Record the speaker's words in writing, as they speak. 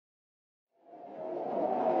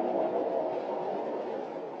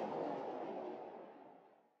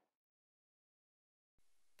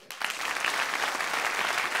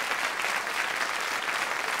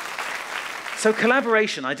So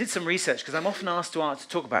collaboration, I did some research because I'm often asked to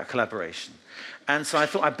talk about collaboration. And so I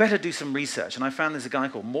thought I'd better do some research. And I found there's a guy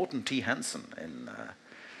called Morton T. Hansen.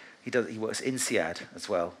 He works in INSEAD as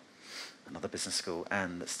well, another business school,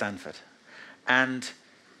 and at Stanford. And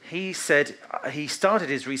he said, he started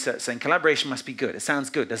his research saying collaboration must be good. It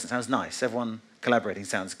sounds good, doesn't it? Sounds nice. Everyone collaborating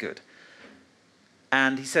sounds good.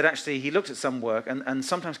 And he said, actually, he looked at some work, and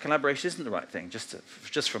sometimes collaboration isn't the right thing,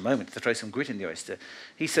 just for a moment, to throw some grit in the oyster.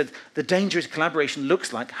 He said, the danger is collaboration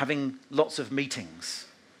looks like having lots of meetings,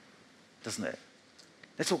 doesn't it?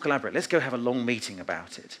 Let's all collaborate. Let's go have a long meeting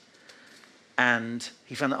about it. And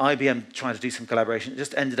he found that IBM tried to do some collaboration. It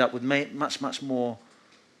just ended up with much, much more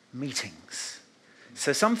meetings.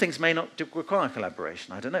 So some things may not require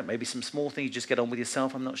collaboration. I don't know, maybe some small thing you just get on with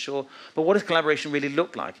yourself, I'm not sure. But what does collaboration really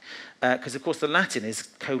look like? Because, of course, the Latin is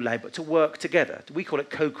collab, to work together. We call it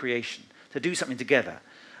co-creation, to do something together.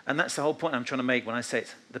 And that's the whole point I'm trying to make when I say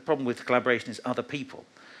the problem with collaboration is other people.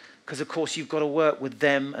 Because, of course, you've got to work with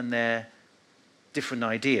them and their different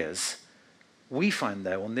ideas. We find,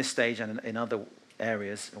 though, on this stage and in other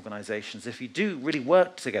areas, organizations, if you do really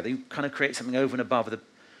work together, you kind of create something over and above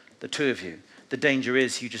the two of you. The danger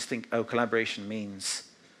is you just think, oh, collaboration means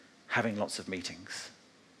having lots of meetings.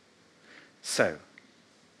 So,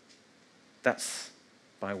 that's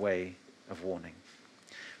by way of warning.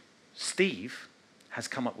 Steve has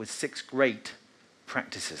come up with 6 great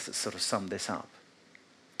practices that sort of sum this up.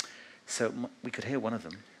 So we could hear one of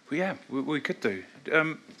them. Well, yeah, we could do.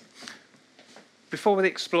 Before we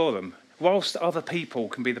explore them, whilst other people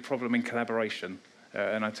can be the problem in collaboration,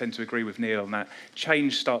 and I tend to agree with Neil on that,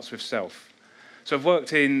 change starts with self. So I've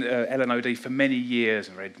worked in LNOD for many years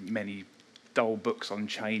and read many dull books on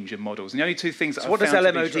change and models. And the only 2 things that I've found to be true...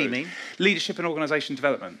 What does LMOD mean? Leadership and Organisation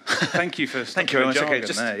Development. Thank you for Thank you very much. Okay,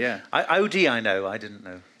 just there, yeah. OD I know, I didn't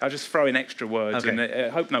know. I'll just throw in extra words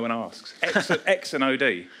and hope no one asks. X and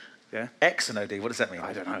OD. Yeah? X and OD, what does that mean?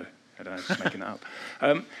 I don't know, just making it up.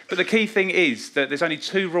 But the key thing is that there's only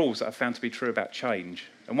 2 rules that I've found to be true about change.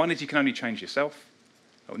 And one is you can only change yourself,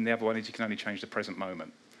 and the other one is you can only change the present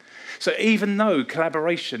moment. So even though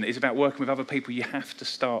collaboration is about working with other people, you have to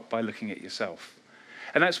start by looking at yourself.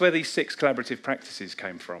 And that's where these 6 collaborative practices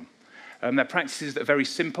came from. They're practices that are very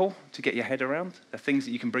simple to get your head around. They're things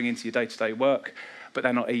that you can bring into your day-to-day work, but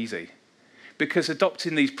they're not easy. Because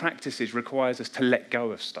adopting these practices requires us to let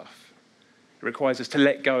go of stuff. It requires us to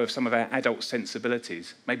let go of some of our adult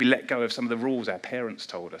sensibilities, maybe let go of some of the rules our parents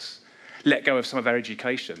told us, let go of some of our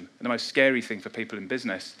education. And the most scary thing for people in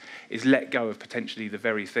business is let go of potentially the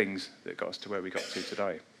very things that got us to where we got to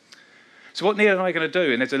today. So what Neil and I are going to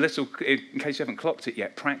do, and there's a little, in case you haven't clocked it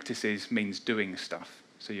yet, practices means doing stuff.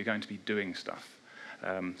 So you're going to be doing stuff.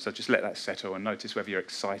 So just let that settle and notice whether you're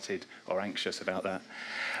excited or anxious about that.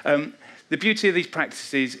 The beauty of these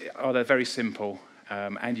practices are they're very simple,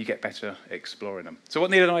 and you get better at exploring them. So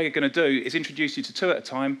what Neil and I are going to do is introduce you to 2 at a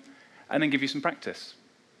time and then give you some practice.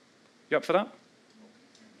 You up for that?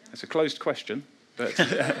 It's a closed question, but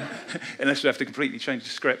unless we have to completely change the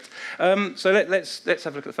script. So let's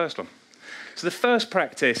have a look at the first one. So the first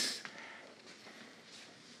practice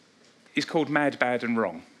is called Mad, Bad and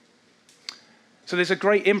Wrong. So there's a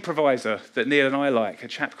great improviser that Neil and I like, a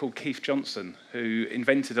chap called Keith Johnson, who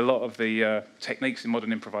invented a lot of the techniques in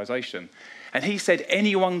modern improvisation. And he said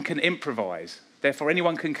anyone can improvise, therefore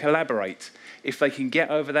anyone can collaborate if they can get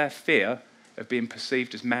over their fear of being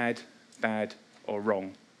perceived as mad, bad or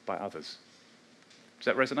wrong by others. Does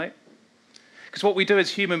that resonate? Because what we do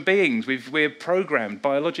as human beings, we're programmed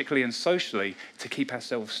biologically and socially to keep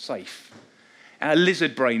ourselves safe. Our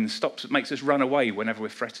lizard brain makes us run away whenever we're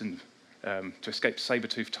threatened, to escape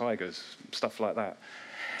saber-toothed tigers, stuff like that.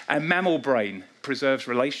 Our mammal brain preserves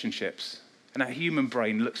relationships, and our human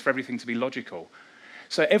brain looks for everything to be logical.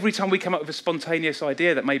 So every time we come up with a spontaneous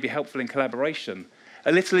idea that may be helpful in collaboration,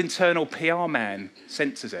 a little internal PR man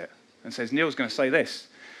senses it and says, Neil's going to say this.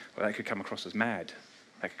 Well, that could come across as mad.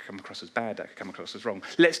 That could come across as bad. That could come across as wrong.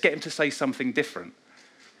 Let's get him to say something different.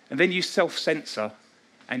 And then you self-censor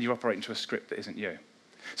and you operate into a script that isn't you.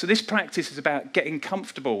 So this practice is about getting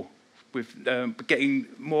comfortable with, getting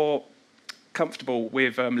more comfortable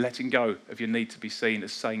with letting go of your need to be seen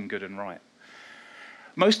as sane, good and right.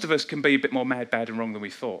 Most of us can be a bit more mad, bad and wrong than we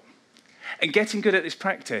thought. And getting good at this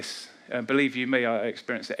practice, believe you me, I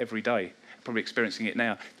experience it every day, probably experiencing it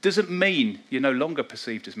now, doesn't mean you're no longer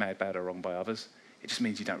perceived as mad, bad or wrong by others. It just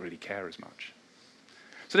means you don't really care as much.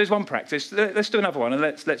 So there's one practice. Let's do another one and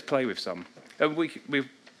let's play with some. We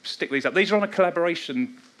stick these up. These are on a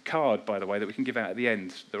collaboration card, by the way, that we can give out at the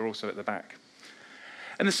end. They're also at the back.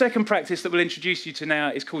 And the second practice that we'll introduce you to now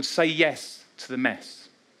is called Say Yes to the Mess.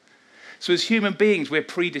 So as human beings, we're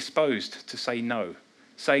predisposed to say no.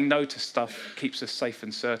 Saying no to stuff keeps us safe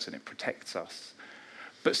and certain. It protects us.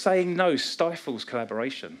 But saying no stifles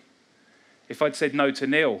collaboration. If I'd said no to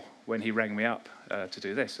Neil when he rang me up to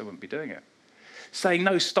do this, I wouldn't be doing it. Saying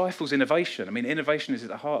no stifles innovation. I mean, innovation is at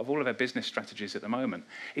the heart of all of our business strategies at the moment.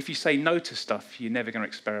 If you say no to stuff, you're never going to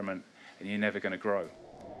experiment and you're never going to grow.